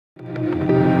Whenever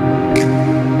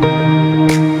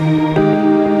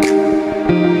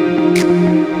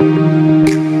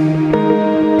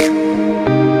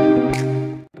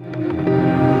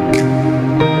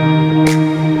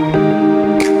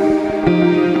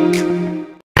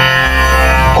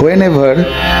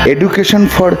education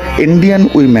for Indian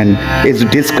women is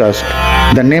discussed,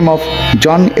 the name of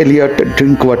John Eliot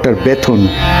Drinkwater Bethune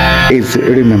is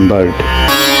remembered.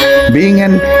 Being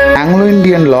an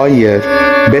Anglo-Indian lawyer,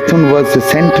 Bethune was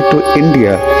sent to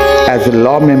India as a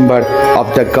law member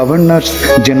of the Governors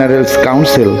General's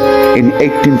Council in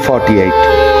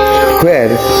 1848, where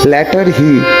later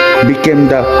he became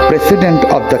the President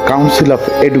of the Council of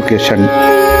Education.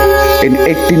 In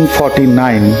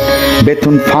 1849,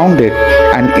 Bethune founded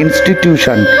an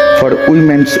institution for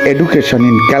women's education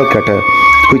in Calcutta,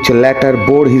 which later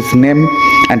bore his name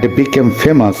and became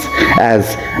famous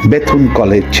as Bethune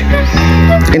College.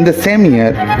 In the same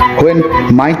year, when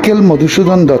Michael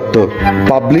Madhusudan Dutta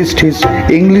published his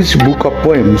English book of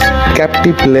poems,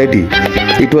 Captive Lady,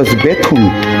 it was Bethune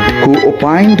who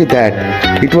opined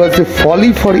that it was a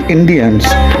folly for Indians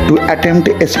to attempt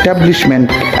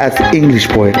establishment as English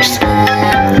poets.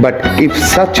 But if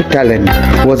such talent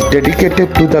was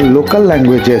dedicated to the local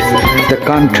languages, the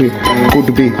country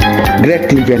could be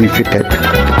greatly benefited.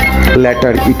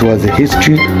 Later, it was a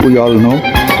history we all know.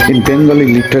 In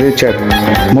Bengali literature,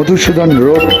 Madhusudan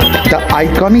wrote the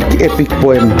iconic epic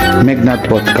poem Meghnad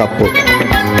Bodh Kappa.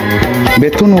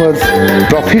 Bethune was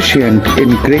proficient in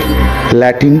Greek,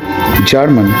 Latin,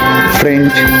 German,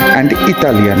 French and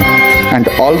Italian, and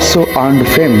also earned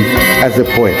fame as a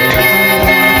poet.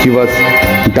 He was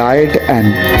died an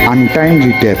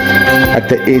untimely death at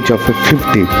the age of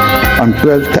 50 on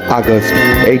 12th August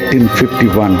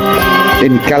 1851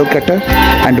 in Calcutta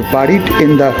and buried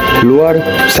in the Lower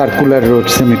Circular Road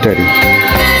Cemetery.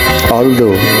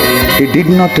 Although he did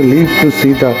not live to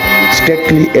see the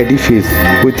stately edifice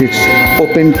with its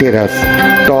open terrace,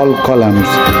 tall columns,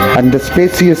 and the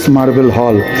spacious marble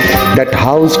hall that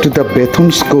housed the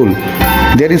Bethune School,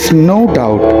 there is no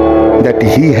doubt that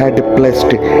he had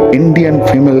placed Indian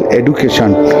female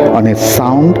education on a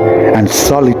sound and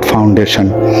solid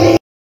foundation.